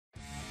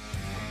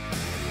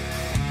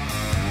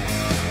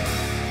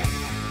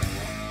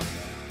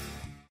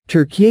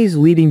Turkiye's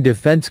leading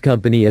defense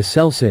company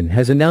ASELSAN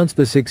has announced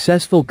the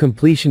successful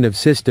completion of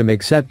system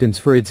acceptance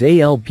for its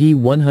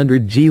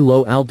ALP-100G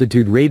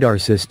low-altitude radar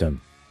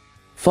system.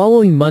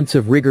 Following months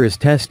of rigorous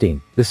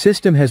testing, the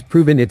system has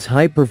proven its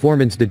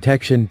high-performance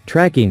detection,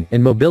 tracking,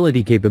 and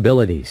mobility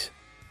capabilities.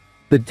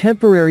 The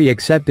temporary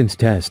acceptance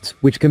tests,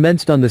 which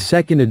commenced on the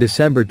 2nd of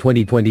December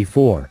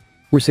 2024,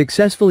 were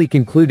successfully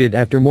concluded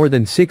after more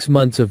than 6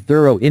 months of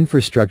thorough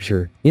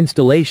infrastructure,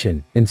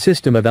 installation, and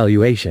system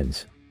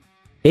evaluations.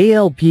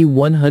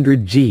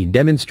 ALP-100G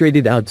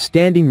demonstrated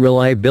outstanding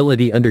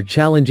reliability under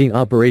challenging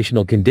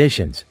operational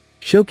conditions,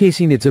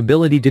 showcasing its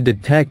ability to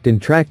detect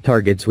and track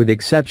targets with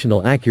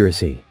exceptional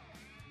accuracy.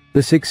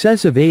 The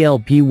success of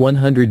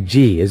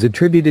ALP-100G is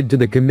attributed to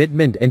the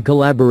commitment and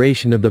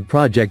collaboration of the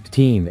project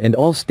team and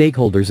all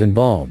stakeholders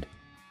involved.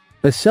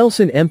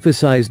 ASELSAN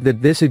emphasized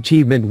that this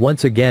achievement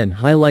once again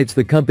highlights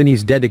the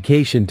company's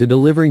dedication to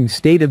delivering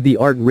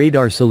state-of-the-art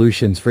radar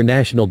solutions for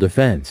national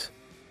defense.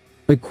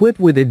 Equipped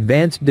with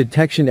advanced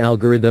detection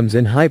algorithms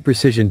and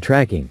high-precision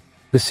tracking,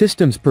 the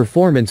system's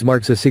performance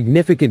marks a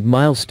significant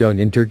milestone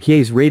in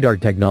Turkiye's radar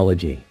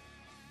technology.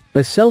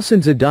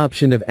 ASELSAN's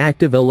adoption of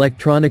Active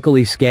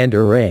Electronically Scanned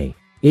Array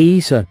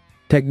 (AESA)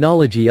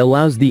 technology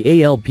allows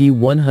the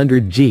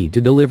ALP-100G to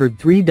deliver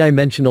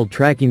three-dimensional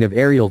tracking of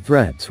aerial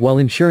threats while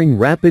ensuring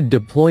rapid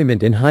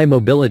deployment and high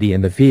mobility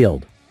in the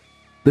field.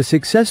 The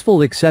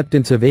successful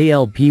acceptance of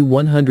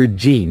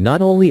ALP-100G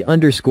not only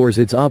underscores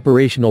its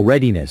operational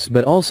readiness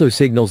but also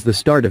signals the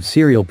start of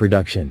serial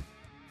production.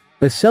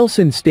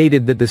 ASELSAN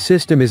stated that the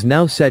system is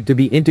now set to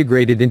be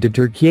integrated into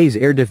Turkiye's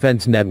air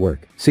defense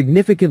network,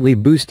 significantly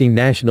boosting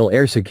national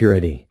air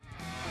security.